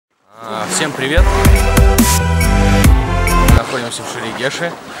Всем привет! Мы находимся в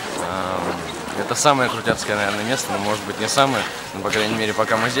Шерегеше. Это самое крутяцкое, наверное, место, но может быть не самое, но, по крайней мере,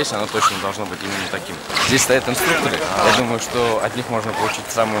 пока мы здесь, оно точно должно быть именно таким. Здесь стоят инструкторы. Я думаю, что от них можно получить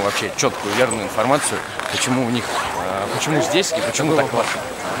самую вообще четкую, верную информацию, почему у них, почему здесь и почему так классно.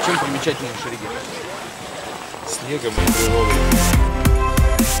 Чем примечательный Шерегеш? Снегом и природой.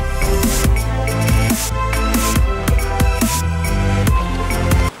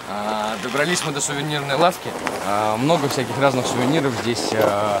 Добрались мы до сувенирной лавки. Много всяких разных сувениров. Здесь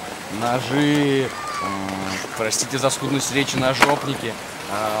ножи, простите за скудность речи, ножопники,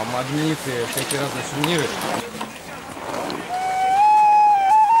 магниты, всякие разные сувениры.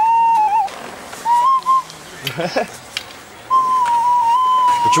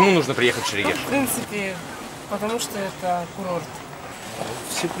 Почему нужно приехать в Шерегеш? В принципе, потому что это курорт.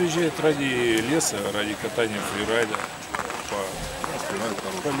 Все приезжают ради леса, ради катания фрирайда по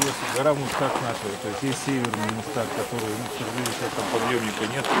лесу. Гора Мустак наша, то есть есть северные места, которые, к сожалению, сейчас там подъемника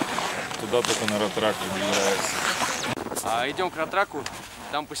нет, туда только на ратраке добираются. Идем к ратраку,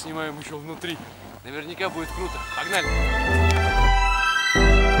 там поснимаем еще внутри. Наверняка будет круто. Погнали!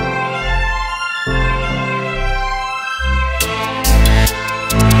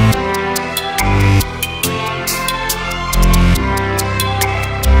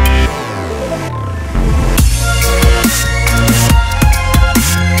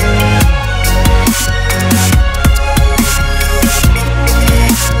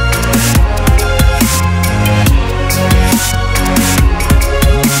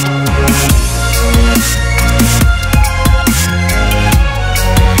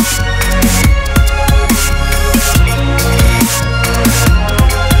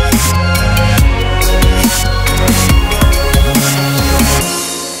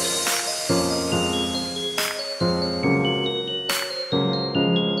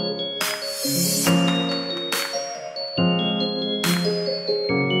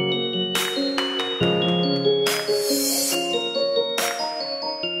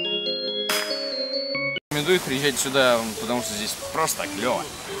 Рекомендую приезжать сюда, потому что здесь просто клево.